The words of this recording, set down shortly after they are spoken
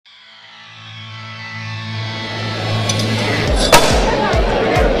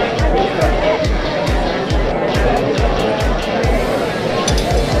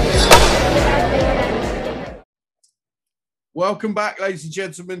Welcome back, ladies and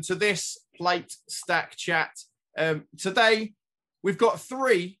gentlemen, to this Plate Stack Chat. Today, we've got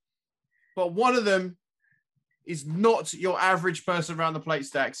three, but one of them is not your average person around the plate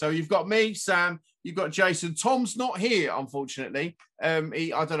stack. So you've got me, Sam, you've got Jason. Tom's not here, unfortunately. I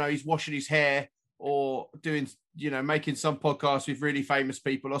don't know, he's washing his hair or doing, making some podcasts with really famous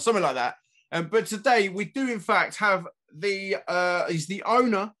people or something like that. But today, we do, in fact, have he's the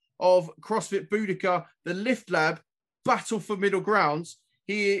owner of CrossFit Boudica, the Lift Lab, Battle for Middle Grounds.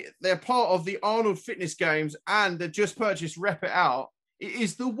 They're part of the Arnold Fitness Games, and they've just purchased Rep It Out. It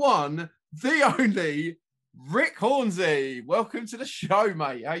is the one, the only, Rick Hornsey. Welcome to the show,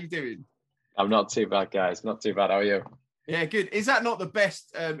 mate. How you doing? I'm not too bad, guys. Not too bad. How are you? Yeah, good. Is that not the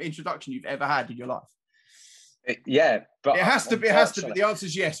best introduction you've ever had in your life? Yeah, but it has to be. It has to be. The answer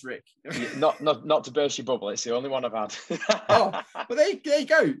is yes, Rick. not to burst your bubble. It's the only one I've had. Oh, but there you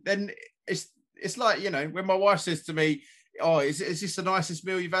go. Then it's like, when my wife says to me, "Oh, is this the nicest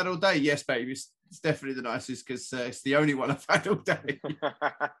meal you've had all day?" Yes, babe. It's definitely the nicest because it's the only one I've had all day.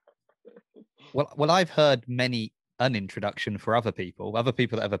 Well, I've heard many an introduction for other people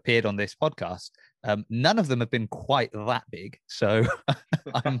that have appeared on this podcast. None of them have been quite that big. So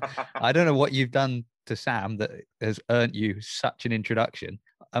I don't know what you've done to Sam that has earned you such an introduction.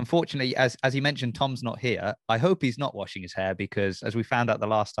 Unfortunately, as he mentioned, Tom's not here. I hope he's not washing his hair because, as we found out the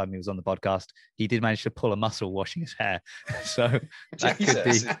last time he was on the podcast, he did manage to pull a muscle washing his hair. So that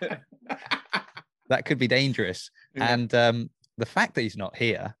could be dangerous. Yeah. And the fact that he's not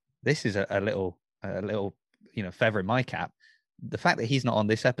here, this is a little feather in my cap. The fact that he's not on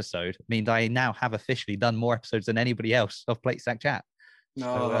this episode means I now have officially done more episodes than anybody else of Plate Stack Chat.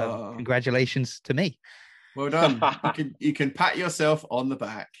 So congratulations to me. Well done. You can pat yourself on the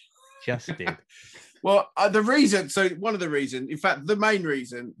back. Just did. Well, one of the reasons, in fact, the main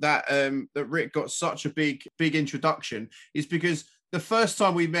reason that that Rick got such a big introduction is because the first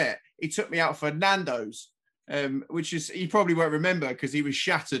time we met, he took me out for Nando's, which is, you probably won't remember because he was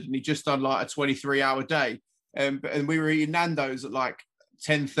shattered and he just done like a 23-hour day. And we were eating Nando's at like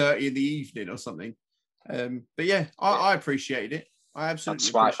 10:30 in the evening or something. But yeah, I appreciated it. I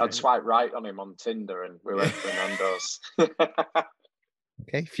absolutely I'd swipe right on him on Tinder and we went for Nando's.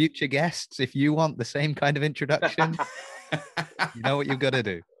 Okay, future guests, if you want the same kind of introduction, you know what you've got to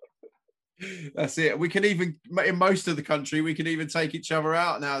do. That's it. We can even, in most of the country, we can even take each other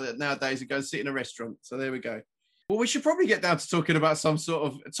out nowadays and go sit in a restaurant. So there we go. Well, we should probably get down to talking about some sort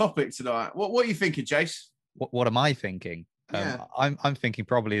of topic tonight. What are you thinking, Jace? What am I thinking? Yeah. I'm thinking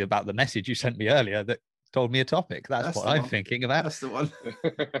probably about the message you sent me earlier that told me a topic. That's what I'm thinking about. That's the one.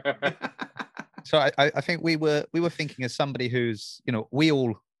 So I think we were thinking as somebody who's,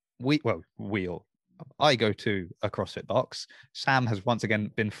 I go to a CrossFit box. Sam has once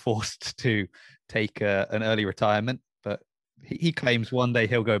again been forced to take an early retirement, but he claims one day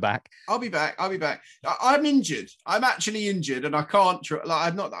he'll go back. I'll be back. I'm injured. I'm actually injured, and I can't.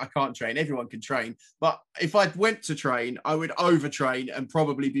 Not that I can't train. Everyone can train, but if I went to train, I would overtrain and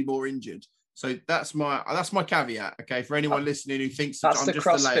probably be more injured. So that's my caveat. Okay, for anyone listening who thinks that's I'm the just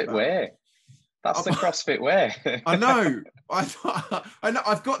CrossFit way. That's the CrossFit way. I know. I know.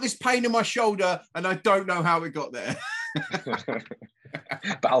 I've got this pain in my shoulder, and I don't know how it got there.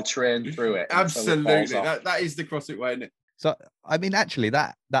 But I'll train through it. Absolutely, that is the CrossFit way, isn't it? So, I mean, actually,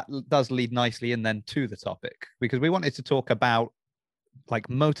 that does lead nicely in then to the topic, because we wanted to talk about like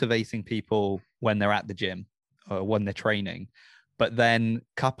motivating people when they're at the gym or when they're training, but then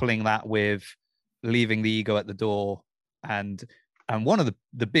coupling that with leaving the ego at the door. And one of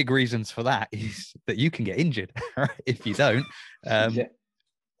the big reasons for that is that you can get injured if you don't. Yeah.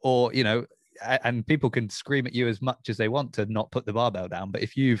 Or, and people can scream at you as much as they want to not put the barbell down. But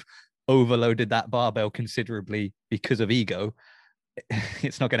if you've overloaded that barbell considerably because of ego,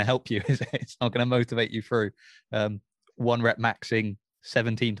 it's not going to help you, is it? It's not going to motivate you through one rep maxing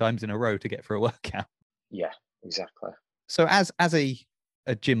 17 times in a row to get through a workout. Yeah, exactly. So as a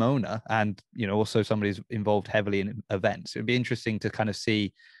gym owner and, also somebody who's involved heavily in events, it'd be interesting to kind of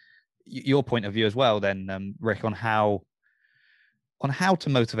see your point of view as well then, Rick, on how to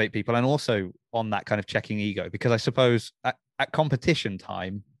motivate people and also on that kind of checking ego, because I suppose at competition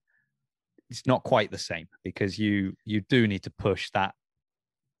time, it's not quite the same because you do need to push that,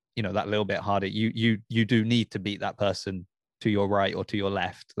 that little bit harder. You do need to beat that person to your right or to your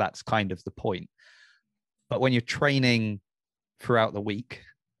left. That's kind of the point. But when you're training throughout the week,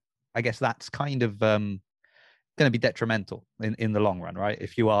 I guess that's kind of going to be detrimental in the long run, right?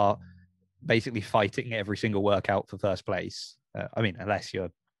 If you are basically fighting every single workout for first place, unless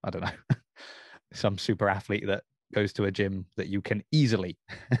you're, I don't know, some super athlete that goes to a gym that you can easily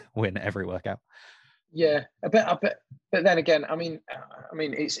win every workout. Yeah, but then again,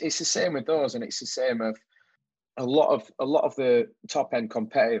 it's the same with those, and it's the same of a lot of the top end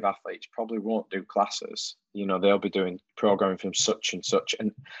competitive athletes probably won't do classes. You know, they'll be doing programming from such and such,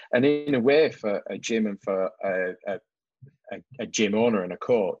 and in a way, for a gym and for a gym owner and a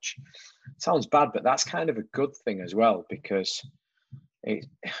coach, it sounds bad, but that's kind of a good thing as well, because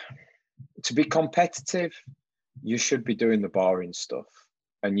to be competitive, you should be doing the boring stuff,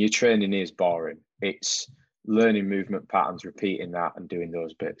 and your training is boring. It's learning movement patterns, repeating that, and doing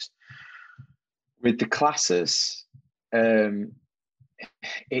those bits. With the classes, again,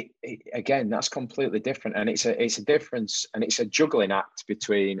 that's completely different, and it's a difference, and it's a juggling act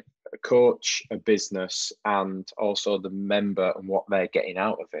between a coach, a business, and also the member and what they're getting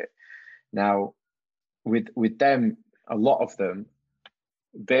out of it. Now, with them, a lot of them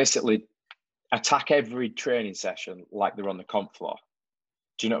basically attack every training session like they're on the comp floor.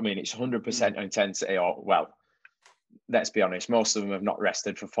 Do you know what I mean? It's 100% intensity, or, well, let's be honest, most of them have not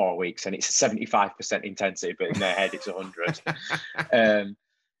rested for 4 weeks, and it's 75% intensity, but in their head it's 100.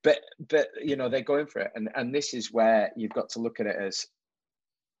 But you know, they're going for it, and this is where you've got to look at it as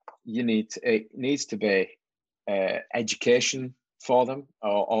it needs to be education for them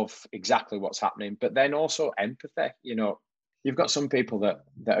of exactly what's happening, but then also empathy. You know, you've got some people that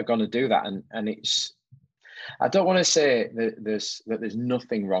are going to do that, and it's, I don't want to say that there's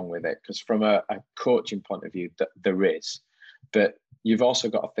nothing wrong with it, because from a coaching point of view, that there is, but you've also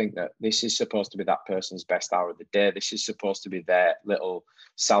got to think that this is supposed to be that person's best hour of the day. This is supposed to be their little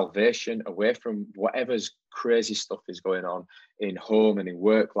salvation away from whatever's crazy stuff is going on in home and in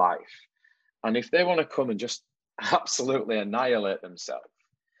work life. And if they want to come and just absolutely annihilate themselves,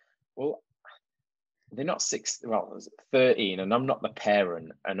 well, they're not 13, and I'm not the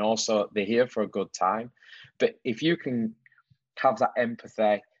parent, and also they're here for a good time. But if you can have that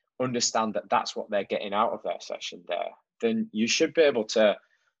empathy, understand that that's what they're getting out of their session there, then you should be able to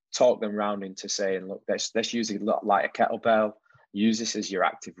talk them round into saying, look, let's use it like a kettlebell, use this as your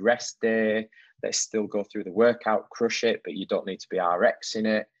active rest day, let's still go through the workout, crush it, but you don't need to be RX in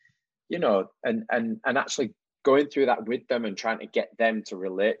it, you know, and actually going through that with them and trying to get them to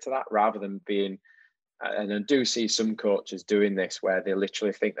relate to that, rather than being, and I do see some coaches doing this where they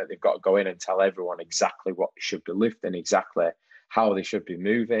literally think that they've got to go in and tell everyone exactly what they should be lifting, exactly how they should be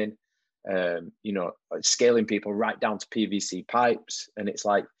moving, you know, scaling people right down to PVC pipes. And it's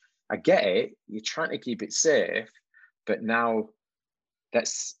like, I get it, you're trying to keep it safe, but now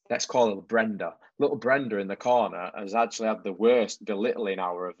let's call it Brenda. Little Brenda in the corner has actually had the worst belittling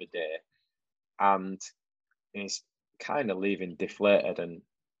hour of the day, and is kind of leaving deflated and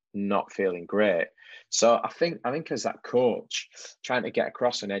not feeling great. So I think as that coach, trying to get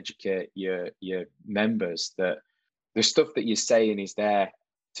across and educate your members that the stuff that you're saying is there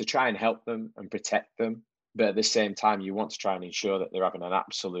to try and help them and protect them, but at the same time you want to try and ensure that they're having an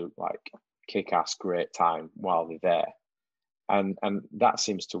absolute like kick-ass great time while they're there, and that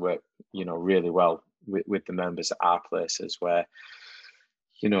seems to work, you know, really well with the members at our places, where,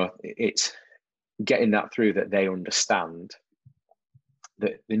 you know, it's getting that through, that they understand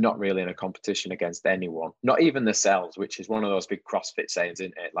that they're not really in a competition against anyone, not even themselves, which is one of those big CrossFit sayings,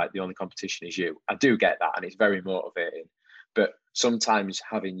 isn't it? Like, the only competition is you. I do get that, and it's very motivating. But sometimes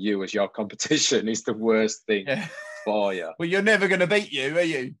having you as your competition is the worst thing for you. Well, you're never going to beat you, are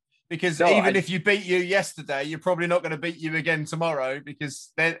you? Because if you beat you yesterday, you're probably not going to beat you again tomorrow,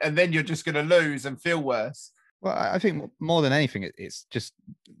 because then you're just going to lose and feel worse. Well, I think more than anything, it's just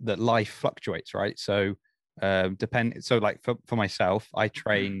that life fluctuates, right? So so like for myself, I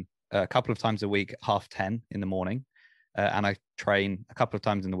train a couple of times a week at 10:30 in the morning, and I train a couple of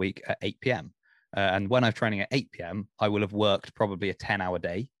times in the week at 8 p.m. And when I'm training at 8 p.m., I will have worked probably a 10-hour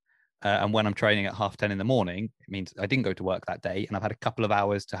day. And when I'm training at 10:30 in the morning, it means I didn't go to work that day, and I've had a couple of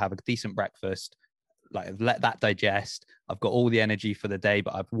hours to have a decent breakfast, like let that digest. I've got all the energy for the day,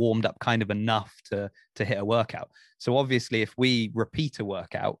 but I've warmed up kind of enough to hit a workout. So obviously, if we repeat a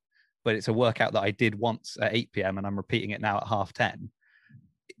workout, but it's a workout that I did once at 8 p.m. and I'm repeating it now at 10:30,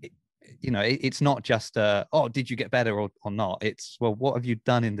 it's not just did you get better or not? It's, well, what have you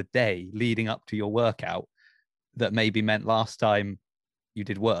done in the day leading up to your workout that maybe meant last time you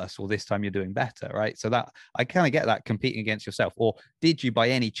did worse, or this time you're doing better, right? So that I kind of get that, competing against yourself. Or did you by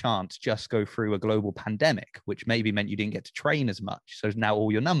any chance just go through a global pandemic, which maybe meant you didn't get to train as much, so now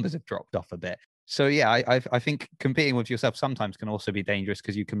all your numbers have dropped off a bit? So yeah, I think competing with yourself sometimes can also be dangerous,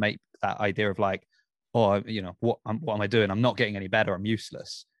 because you can make that idea of like, what am I doing? I'm not getting any better, I'm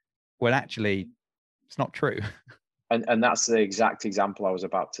useless, when actually it's not true. And that's the exact example I was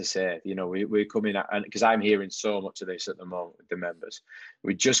about to say. You know, we're coming out, and because I'm hearing so much of this at the moment with the members,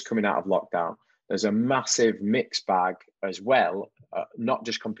 we're just coming out of lockdown. there's a massive mixed bag as well, not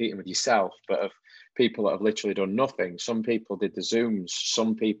just competing with yourself, but of people that have literally done nothing. Some people did the Zooms,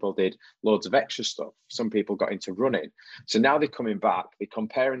 some people did loads of extra stuff, some people got into running. So now they're coming back, they're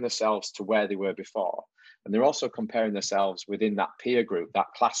comparing themselves to where they were before. And they're also comparing themselves within that peer group,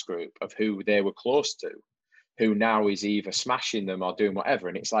 that class group of who they were close to, who now is either smashing them or doing whatever.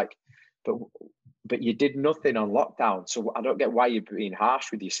 And it's like, but you did nothing on lockdown. So I don't get why you're being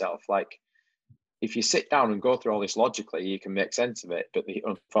harsh with yourself. Like, if you sit down and go through all this logically, you can make sense of it. But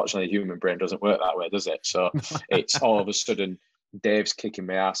unfortunately, the human brain doesn't work that way, does it? So it's all of a sudden, Dave's kicking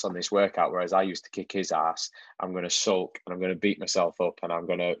my ass on this workout, whereas I used to kick his ass. I'm going to sulk and I'm going to beat myself up and I'm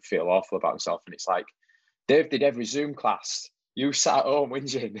going to feel awful about myself. And it's like, Dave did every Zoom class. You sat at home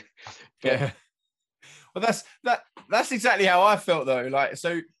whinging. Yeah. Well, that's exactly how I felt though. Like,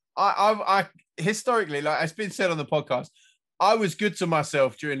 so I historically, like it's been said on the podcast, I was good to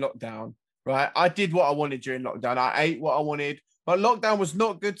myself during lockdown. Right, I did what I wanted during lockdown. I ate what I wanted, but lockdown was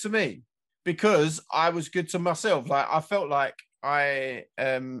not good to me because I was good to myself. Like I felt like I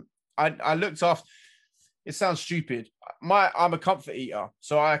looked after. It sounds stupid. I'm a comfort eater,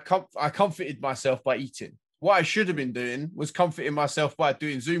 so I comforted myself by eating. What I should have been doing was comforting myself by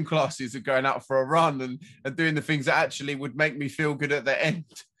doing Zoom classes and going out for a run and doing the things that actually would make me feel good at the end.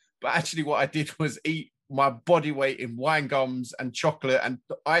 But actually, what I did was eat my body weight in wine gums and chocolate and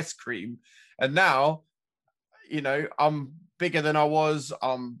ice cream. And now, you know, I'm bigger than I was.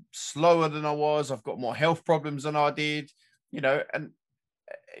 I'm slower than I was. I've got more health problems than I did, you know. And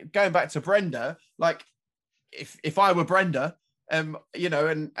going back to Brenda, like if I were Brenda, you know,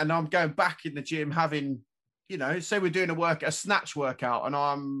 and I'm going back in the gym having, you know, say we're doing a snatch workout and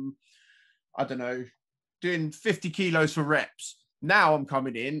I don't know, doing 50 kilos for reps. Now I'm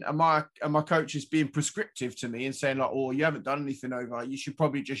coming in and my coach is being prescriptive to me and saying like, oh, you haven't done anything over. You should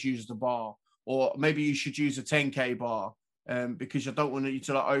probably just use the bar, or maybe you should use a 10K bar because I don't want you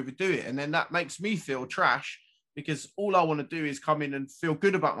to like overdo it. And then that makes me feel trash because all I want to do is come in and feel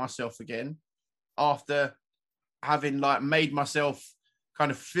good about myself again after having like made myself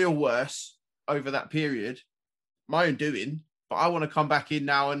kind of feel worse over that period, my own doing. But I want to come back in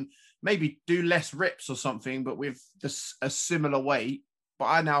now and maybe do less reps or something, but with a similar weight. But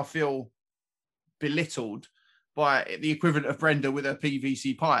I now feel belittled by the equivalent of Brenda with a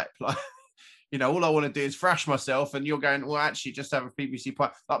PVC pipe. Like, you know, all I want to do is thrash myself, and you're going, well, actually, just have a PVC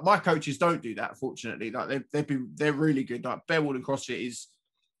pipe. Like my coaches don't do that, fortunately. Like they're really good. Like Bear Walden CrossFit is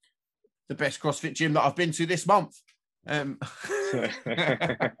the best CrossFit gym that I've been to this month. In fact,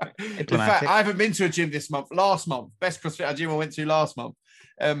 I haven't been to a gym this month. Last month, best CrossFit gym I went to last month.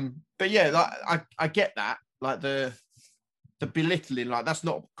 But yeah, like I get that, like the belittling, like that's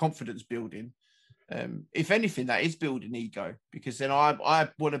not confidence building. If anything, that is building ego, because then I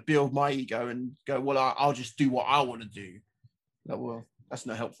want to build my ego and go, well, I'll just do what I want to do. Like, well, that's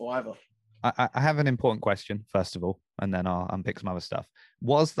not helpful either. I have an important question first of all, and then I'll unpick some other stuff.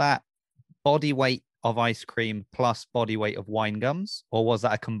 Was that body weight of ice cream plus body weight of wine gums, or was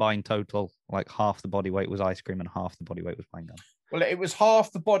that a combined total, like half the body weight was ice cream and half the body weight was wine gum? Well, it was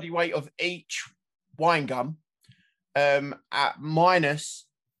half the body weight of each wine gum, at minus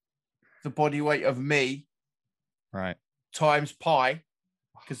the body weight of me, right, times pie,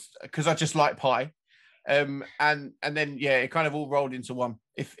 because I just like pie, and then yeah, it kind of all rolled into one.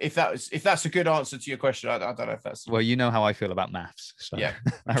 If that's a good answer to your question, I don't know if that's. Well, you know how I feel about maths, so yeah,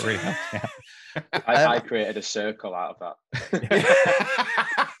 that really helps. Yeah. I created a circle out of that.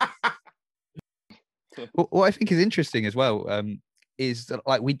 What I think is interesting as well is that,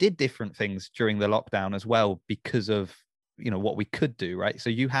 like, we did different things during the lockdown as well because of, you know, what we could do, right?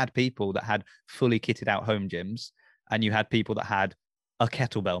 So you had people that had fully kitted out home gyms, and you had people that had a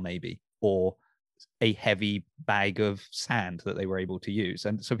kettlebell maybe, or a heavy bag of sand that they were able to use.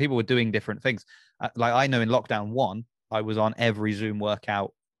 And so people were doing different things. Like I know in lockdown 1, I was on every Zoom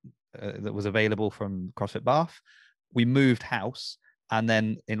workout that was available from CrossFit Bath. We moved house. And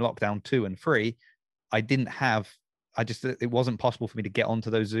then in lockdown 2 and 3, it wasn't possible for me to get onto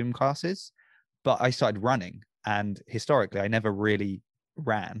those Zoom classes, but I started running. And historically, I never really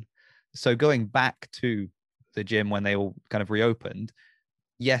ran. So going back to the gym when they all kind of reopened,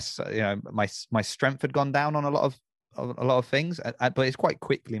 yes, you know, my strength had gone down on a lot of things, but it's quite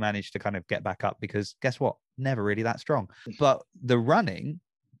quickly managed to kind of get back up, because guess what? Never really that strong. But the running,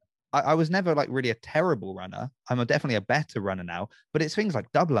 I was never like really a terrible runner. I'm definitely a better runner now, but it's things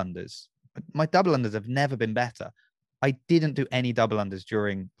like double unders. My double unders have never been better. I didn't do any double unders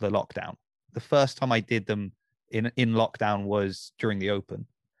during the lockdown. The first time I did them in lockdown was during the open.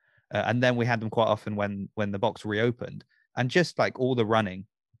 And then we had them quite often when the box reopened. And just like all the running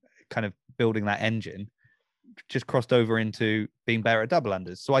kind of building that engine, just crossed over into being better at double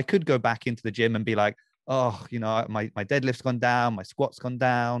unders. So I could go back into the gym and be like, oh, you know, my deadlift's gone down, my squat's gone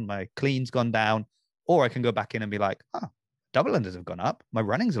down, my clean's gone down. Or I can go back in and be like, oh, double unders have gone up, my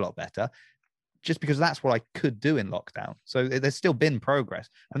running's a lot better, just because that's what I could do in lockdown. So there's still been progress.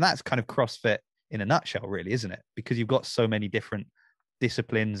 And that's kind of CrossFit in a nutshell, really, isn't it? Because you've got so many different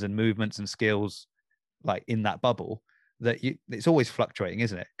disciplines and movements and skills like in that bubble that it's always fluctuating,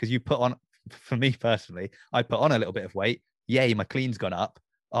 isn't it? Because you put on, for me personally, I put on a little bit of weight. Yay, my clean's gone up.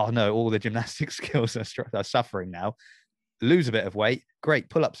 Oh no, all the gymnastic skills are suffering now. Lose a bit of weight. Great,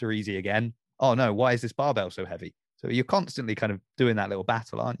 pull-ups are easy again. Oh no, why is this barbell so heavy? So you're constantly kind of doing that little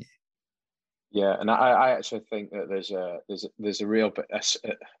battle, aren't you? Yeah, and I actually think that there's a real,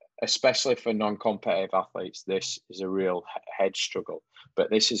 especially for non-competitive athletes, this is a real head struggle. But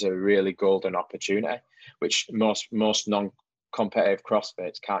this is a really golden opportunity, which most non-competitive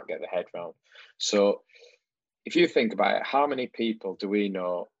CrossFits can't get their head around. So if you think about it, how many people do we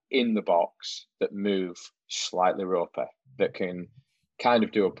know in the box that move slightly ropey, that can kind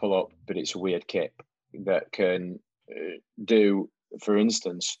of do a pull-up, but it's a weird kip, that can do, for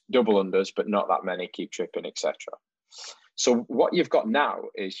instance, double unders, but not that many, keep tripping, etc. So what you've got now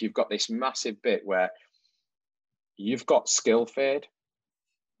is you've got this massive bit where you've got skill fade,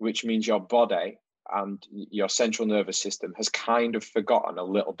 which means your body and your central nervous system has kind of forgotten a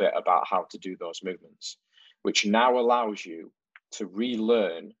little bit about how to do those movements, which now allows you to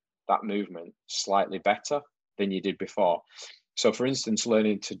relearn that movement slightly better than you did before. So for instance,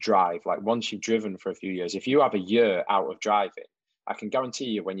 learning to drive, like once you've driven for a few years, if you have a year out of driving, I can guarantee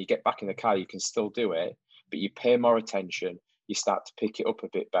you when you get back in the car, you can still do it, but you pay more attention, you start to pick it up a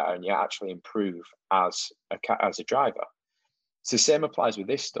bit better, and you actually improve as a driver. So the same applies with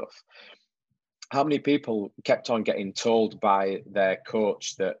this stuff. How many people kept on getting told by their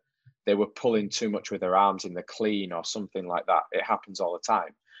coach that they were pulling too much with their arms in the clean or something like that? It happens all the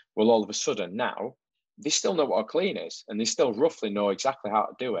time. Well, all of a sudden now, they still know what a clean is, and they still roughly know exactly how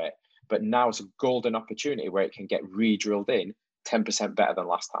to do it. But now it's a golden opportunity where it can get re-drilled in 10% better than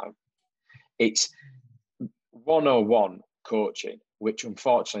last time. It's 101 coaching, which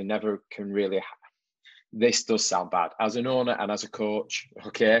unfortunately never can really. This does sound bad as an owner and as a coach.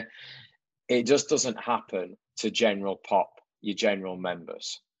 Okay, it just doesn't happen to general pop, your general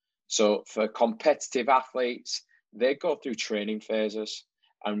members. So for competitive athletes, they go through training phases.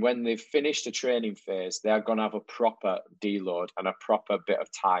 And when they've finished the training phase, they're going to have a proper deload and a proper bit of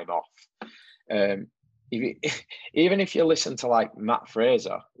time off. Even if you listen to like Matt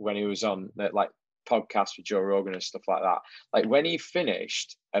Fraser, when he was on the like podcast with Joe Rogan and stuff like that, like when he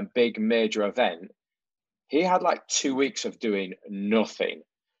finished a big major event, he had like 2 weeks of doing nothing,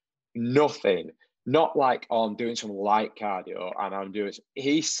 not like, oh, I'm doing some light cardio and I'm doing,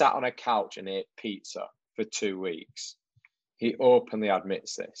 he sat on a couch and ate pizza for 2 weeks. He openly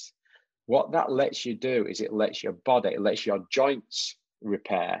admits this. What that lets you do is it lets your body, it lets your joints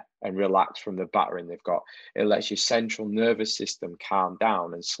repair and relax from the battering they've got. It lets your central nervous system calm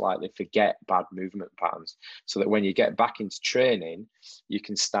down and slightly forget bad movement patterns, so that when you get back into training, you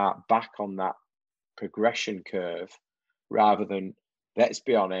can start back on that progression curve rather than, let's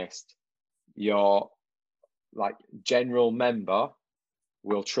be honest, your like general member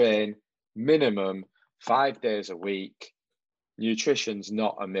will train minimum 5 days a week. Nutrition's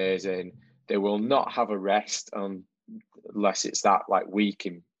not amazing. They will not have a rest unless it's that like week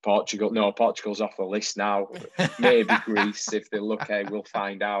in Portugal. No, Portugal's off the list now. Maybe Greece, if they're lucky, we'll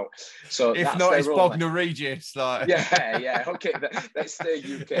find out. So if not, it's Bognor Regis. Like. Yeah. Okay, let's stay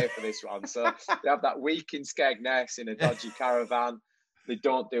UK for this one. So they have that week in Skegness in a dodgy caravan. They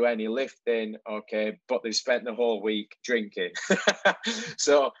don't do any lifting, okay, but they've spent the whole week drinking.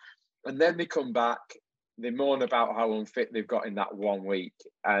 So, and then they come back. They moan about how unfit they've got in that 1 week,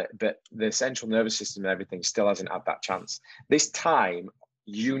 but the central nervous system and everything still hasn't had that chance. This time,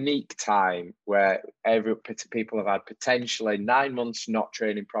 unique time where people have had potentially 9 months not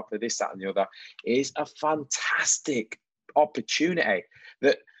training properly, this, that, and the other, is a fantastic opportunity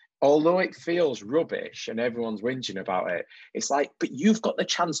that, although it feels rubbish and everyone's whinging about it, it's like, but you've got the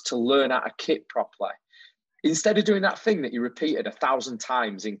chance to learn how to kit properly. Instead of doing that thing that you repeated 1,000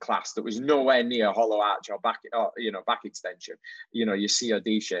 times in class that was nowhere near hollow arch or back extension, your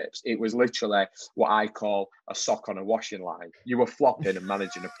COD shapes, it was literally what I call a sock on a washing line. You were flopping and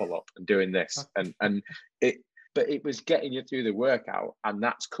managing a pull up and doing this, but it was getting you through the workout, and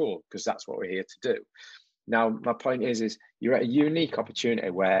that's cool because that's what we're here to do. Now, my point is you're at a unique opportunity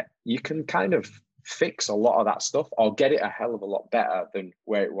where you can kind of fix a lot of that stuff or get it a hell of a lot better than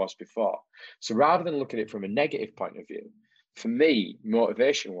where it was before. So rather than look at it from a negative point of view, for me,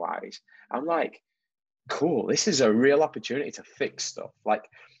 motivation wise, I'm like, cool, this is a real opportunity to fix stuff. Like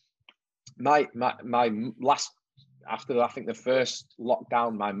my last, after I think the first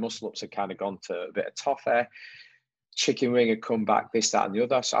lockdown, my muscle ups had kind of gone to a bit of toffee. Chicken wing had come back, this, that, and the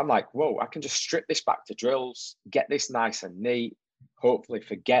other. So I'm like, whoa, I can just strip this back to drills, get this nice and neat, hopefully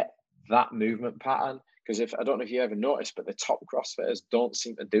forget that movement pattern. Because if I don't know if you ever noticed, but the top CrossFitters don't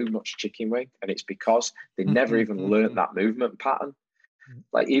seem to do much chicken wing, and it's because they never even learned that movement pattern.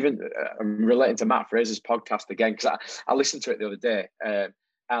 Like even I'm relating to Matt Fraser's podcast again, because I listened to it the other day,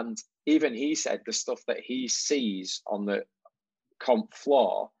 and even he said the stuff that he sees on the comp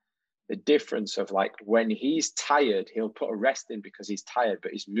floor, the difference of like when he's tired, he'll put a rest in because he's tired,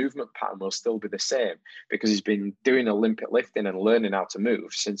 but his movement pattern will still be the same because he's been doing Olympic lifting and learning how to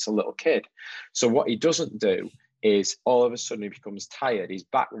move since a little kid. So what he doesn't do is all of a sudden he becomes tired, his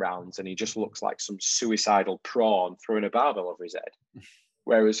back rounds, and he just looks like some suicidal prawn throwing a barbell over his head.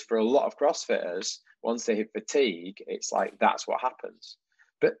 Whereas for a lot of CrossFitters, once they hit fatigue, it's like that's what happens.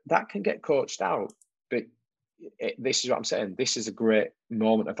 But that can get coached out. But this is what I'm saying. This is a great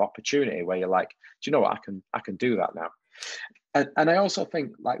moment of opportunity where you're like, do you know what? I can do that now. And I also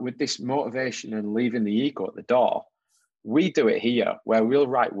think like with this motivation and leaving the ego at the door, we do it here where we'll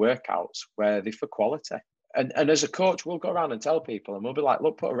write workouts where they're for quality. And as a coach, we'll go around and tell people and we'll be like,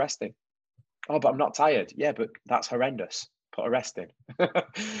 look, put a rest in. Oh, but I'm not tired. Yeah, but that's horrendous. Put a rest in.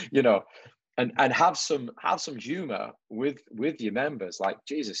 You know, and have some humor with your members. Like,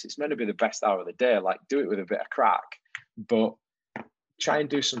 Jesus, it's meant to be the best hour of the day. Like, do it with a bit of crack, but try and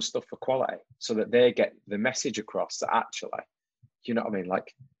do some stuff for quality so that they get the message across that actually, you know what I mean?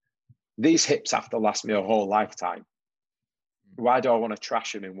 Like, these hips have to last me a whole lifetime. Why do I want to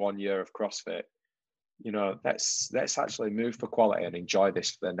trash them in 1 year of CrossFit? You know, let's actually move for quality and enjoy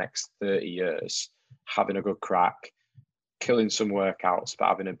this for the next 30 years, having a good crack, killing some workouts, but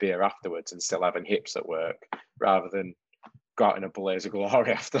having a beer afterwards and still having hips at work, rather than go out in a blaze of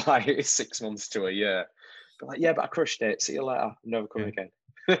glory after like 6 months to a year. But like, yeah, but I crushed it. See you later. I'm never coming again.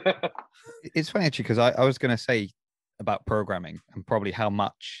 It's funny actually, because I was going to say about programming and probably how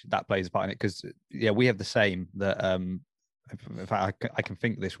much that plays a part in it. Because yeah, we have the same that in fact, I can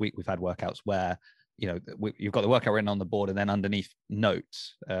think this week we've had workouts where, you know, you've got the workout written on the board and then underneath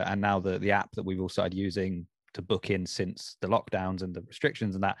notes, and now the app that we've all started using to book in since the lockdowns and the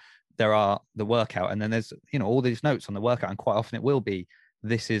restrictions and that, there are the workout and then there's, you know, all these notes on the workout, and quite often it will be,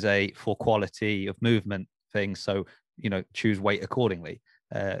 this is a for quality of movement thing, so, you know, choose weight accordingly.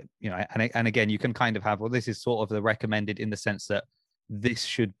 You know, and again, you can kind of have, well, this is sort of the recommended in the sense that this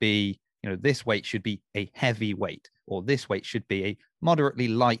should be, you know, this weight should be a heavy weight, or this weight should be a moderately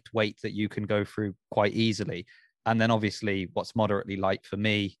light weight that you can go through quite easily. And then obviously what's moderately light for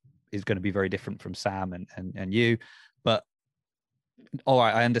me is going to be very different from Sam and you. But all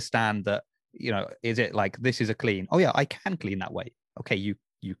right, I understand that, you know, is it like, this is a clean? Oh yeah, I can clean that weight. Okay, you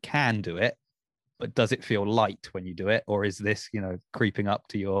can do it, but does it feel light when you do it? Or is this, you know, creeping up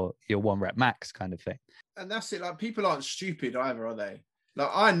to your 1 rep max kind of thing? And that's it. Like, people aren't stupid either, are they?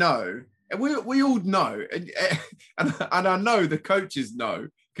 Like, I know, and we all know, and I know the coaches know,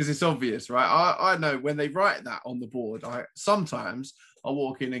 because it's obvious, right? I know when they write that on the board, sometimes I'll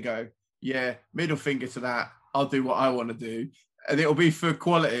walk in and go, yeah, middle finger to that. I'll do what I want to do. And it'll be for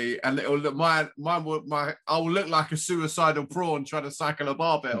quality, and it'll look I will look like a suicidal prawn trying to cycle a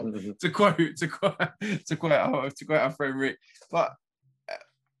barbell. to quote our friend Rick. But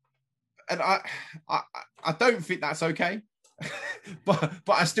and I don't think that's okay. but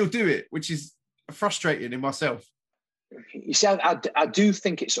I still do it, which is frustrating in myself. You see, I do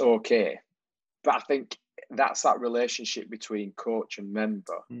think it's okay, but I think that's that relationship between coach and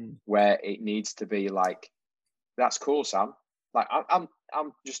member where it needs to be like, that's cool, Sam. Like, I'm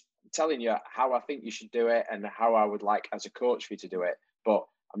just telling you how I think you should do it and how I would like as a coach for you to do it. But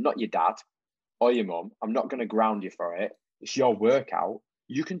I'm not your dad or your mum. I'm not going to ground you for it. It's your workout.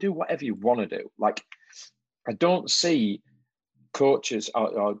 You can do whatever you want to do. Like, I don't see coaches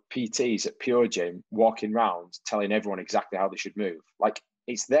or PTs at Pure Gym walking around telling everyone exactly how they should move. Like,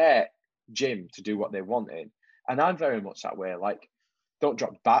 it's their gym to do what they want in. And I'm very much that way. Like, don't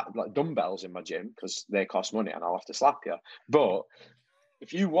drop like dumbbells in my gym because they cost money and I'll have to slap you. But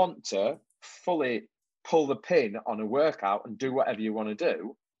if you want to fully pull the pin on a workout and do whatever you want to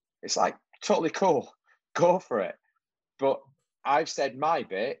do, it's like totally cool. Go for it. But I've said my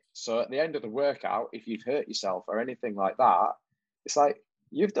bit. So at the end of the workout, if you've hurt yourself or anything like that, it's like,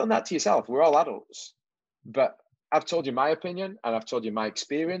 you've done that to yourself. We're all adults. But I've told you my opinion and I've told you my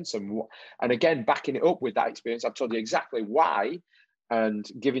experience. And again, backing it up with that experience, I've told you exactly why and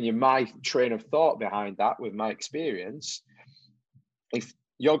giving you my train of thought behind that with my experience. If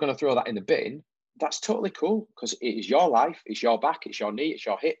you're going to throw that in the bin, that's totally cool, because it is your life, it's your back, it's your knee, it's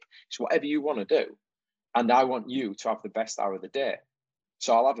your hip, it's whatever you want to do. And I want you to have the best hour of the day.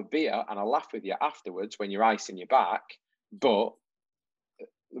 So I'll have a beer and I'll laugh with you afterwards when you're icing your back, but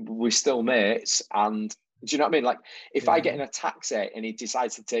we're still mates. And do you know what I mean? Like, if I get in a taxi and he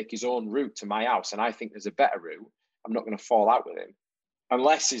decides to take his own route to my house and I think there's a better route, I'm not going to fall out with him.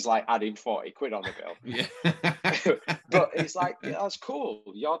 Unless he's like adding 40 quid on the bill. Yeah. But it's like, yeah, that's cool.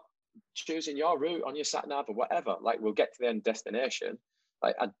 You're choosing your route on your sat nav or whatever. Like, we'll get to the end destination.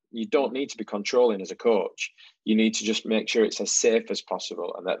 Like, you don't need to be controlling as a coach. You need to just make sure it's as safe as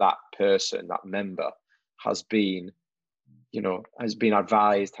possible, and that person, that member, has been, has been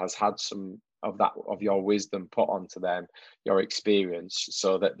advised, has had some of your wisdom put onto them, your experience,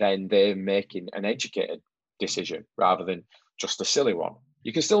 so that then they're making an educated decision rather than just a silly one.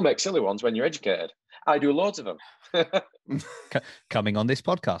 You can still make silly ones when you're educated. I do loads of them. Coming on this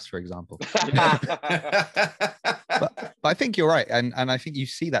podcast, for example. but I think you're right, and I think you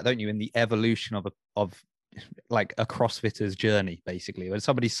see that, don't you, in the evolution of like a CrossFitter's journey, basically, when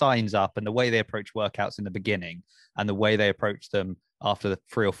somebody signs up and the way they approach workouts in the beginning and the way they approach them after the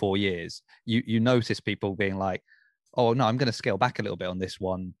 3 or 4 years, you notice people being like, oh no, I'm going to scale back a little bit on this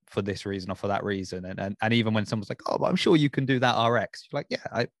one for this reason or for that reason. And even when someone's like, oh, but I'm sure you can do that RX, you're like, yeah,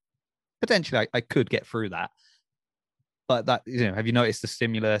 I could get through that. But that, have you noticed the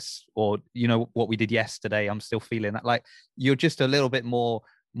stimulus, or, what we did yesterday? I'm still feeling that. Like, you're just a little bit more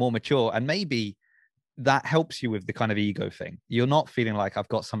mature, and maybe that helps you with the kind of ego thing. You're not feeling like I've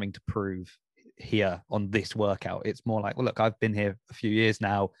got something to prove here on this workout. It's more like, well, look, I've been here a few years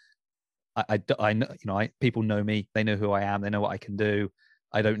now. I know, people know me. They know who I am. They know what I can do.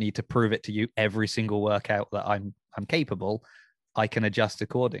 I don't need to prove it to you every single workout that I'm capable. I can adjust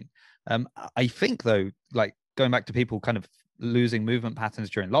according. I think though, like going back to people kind of losing movement patterns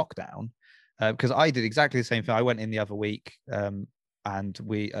during lockdown, because I did exactly the same thing. I went in the other week, and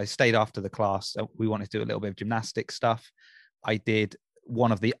I stayed after the class. We wanted to do a little bit of gymnastic stuff. I did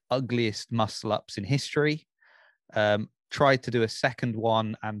one of the ugliest muscle ups in history. Tried to do a second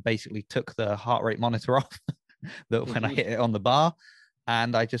one and basically took the heart rate monitor off that when I hit it on the bar.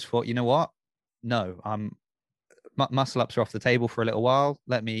 And I just thought, you know what? No, muscle ups are off the table for a little while.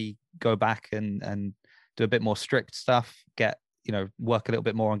 Let me go back and do a bit more strict stuff, work a little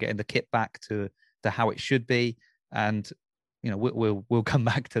bit more on getting the kit back to how it should be. And, we'll come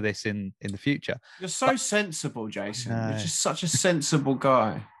back to this in the future. You're so sensible, Jason. You're just such a sensible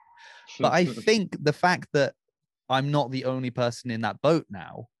guy. But I think the fact that I'm not the only person in that boat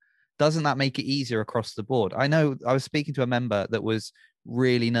now, doesn't that make it easier across the board? I know I was speaking to a member that was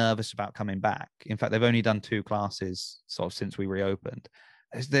really nervous about coming back. In fact, they've only done 2 classes sort of since we reopened.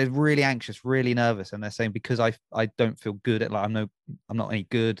 They're really anxious, really nervous. And they're saying, because I don't feel good at, like, I'm not any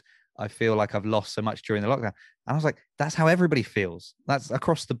good. I feel like I've lost so much during the lockdown. And I was like, that's how everybody feels. That's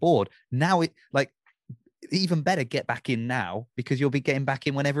across the board. Now even better, get back in now, because you'll be getting back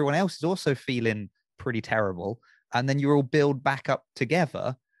in when everyone else is also feeling pretty terrible. And then you all build back up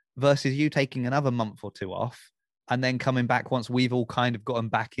together, versus you taking another month or 2 off and then coming back once we've all kind of gotten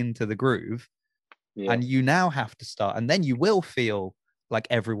back into the groove. Yeah. And you now have to start, and then you will feel like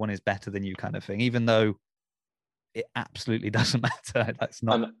everyone is better than you, kind of thing, even though it absolutely doesn't matter. That's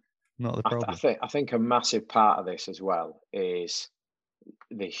not the problem. I think a massive part of this as well is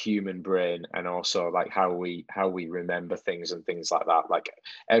the human brain, and also like how we remember things and things like that. Like,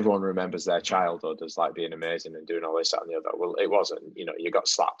 everyone remembers their childhood as like being amazing and doing all this, that, and the other. Well, it wasn't. You got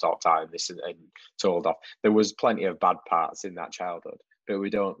slapped all the time, this and told off. There was plenty of bad parts in that childhood, but we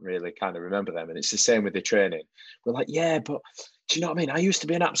don't really kind of remember them. And it's the same with the training. We're like, yeah, but do you know what I mean? I used to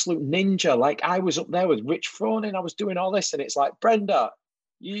be an absolute ninja. Like, I was up there with Rich Froning. I was doing all this, and it's like, Brenda,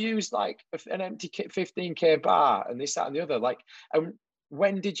 you used like an empty 15k bar and this, that, and the other. Like,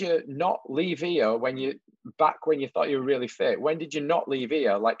 when did you not leave here when you thought you were really fit? When did you not leave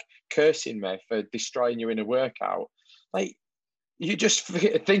here like cursing me for destroying you in a workout? Like, you're just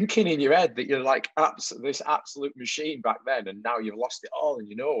thinking in your head that you're like this absolute machine back then, and now you've lost it all and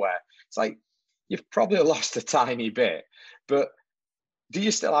you're nowhere. It's like, you've probably lost a tiny bit, but do you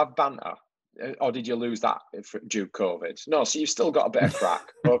still have banter? Or did you lose that due to COVID? No, so you've still got a bit of crack.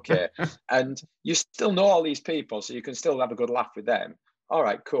 Okay. And you still know all these people, so you can still have a good laugh with them. All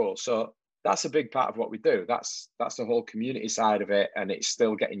right, cool. So that's a big part of what we do. That's the whole community side of it. And it's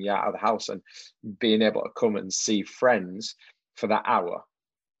still getting you out of the house and being able to come and see friends for that hour.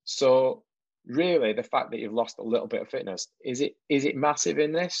 So really, the fact that you've lost a little bit of fitness, is it massive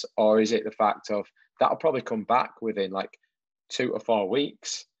in this? Or is it the fact of that'll probably come back within like 2 to 4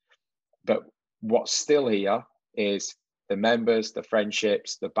 weeks? But what's still here is the members, the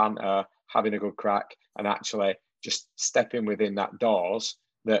friendships, the banter, having a good crack, and actually just stepping within that doors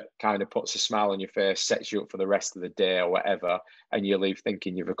that kind of puts a smile on your face, sets you up for the rest of the day or whatever, and you leave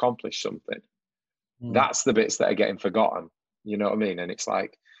thinking you've accomplished something. That's the bits that are getting forgotten. You know what I mean? And it's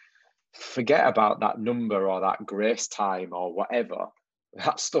like, forget about that number or that grace time or whatever.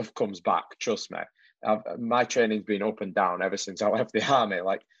 That stuff comes back, trust me. My training's been up and down ever since I left the army.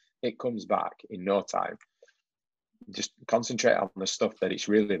 Like, it comes back in no time. Just concentrate on the stuff that it's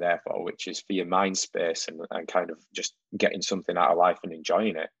really there for, which is for your mind space and kind of just getting something out of life and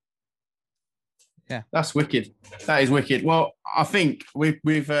enjoying it. Yeah, that's wicked. That is wicked. Well, I think we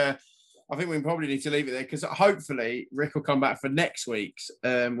probably need to leave it there, because hopefully Rick will come back for next week's.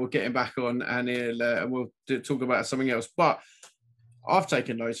 We'll get him back on, and we'll talk about something else. But I've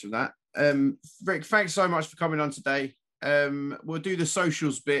taken notes from that. Rick, thanks so much for coming on today. We'll do the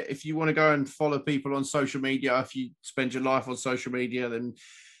socials bit. If you want to go and follow people on social media, if you spend your life on social media, then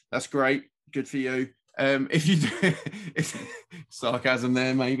that's great. Good for you. If you do, sarcasm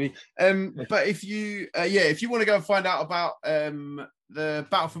there maybe. But if you want to go and find out about the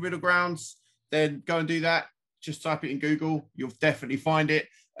Battle for Middle Grounds, then go and do that. Just type it in Google. You'll definitely find it.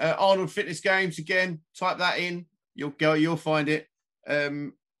 Arnold Fitness Games, again, type that in. You'll find it.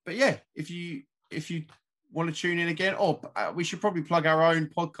 But yeah, if you want to tune in again, we should probably plug our own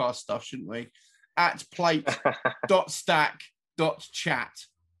podcast stuff, shouldn't we? At plate.stack.chat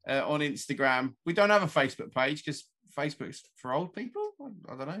on Instagram. We don't have a Facebook page because Facebook's for old people.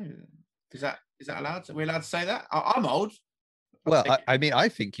 I don't know. Is that allowed? Are we allowed to say that? I'm old. Well, I mean, I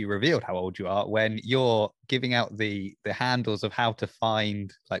think you revealed how old you are when you're giving out the handles of how to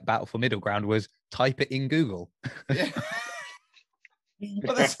find like Battle for Middle Ground was type it in Google. Yeah.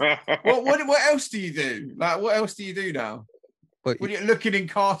 What else do you do? Like, what else do you do now? When you're looking in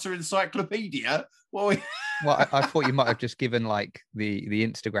Carter Encyclopedia, well, I thought you might have just given like the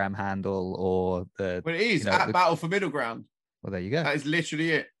Instagram handle or the. Well, it is at Battle for Middle Ground. Well, there you go. That is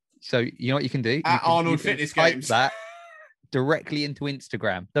literally it. So you know what you can do? At Arnold Fitness Games. That directly into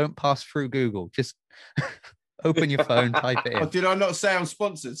Instagram. Don't pass through Google. Just open your phone, type it in. Oh, did I not say I'm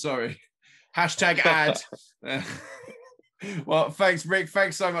sponsored? Sorry. Hashtag ad. Well, thanks, Rick.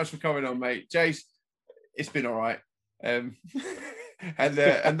 Thanks so much for coming on, mate. Jace, it's been all right. And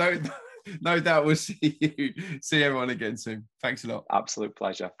no doubt we'll see everyone again soon. Thanks a lot. Absolute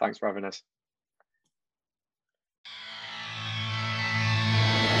pleasure. Thanks for having us.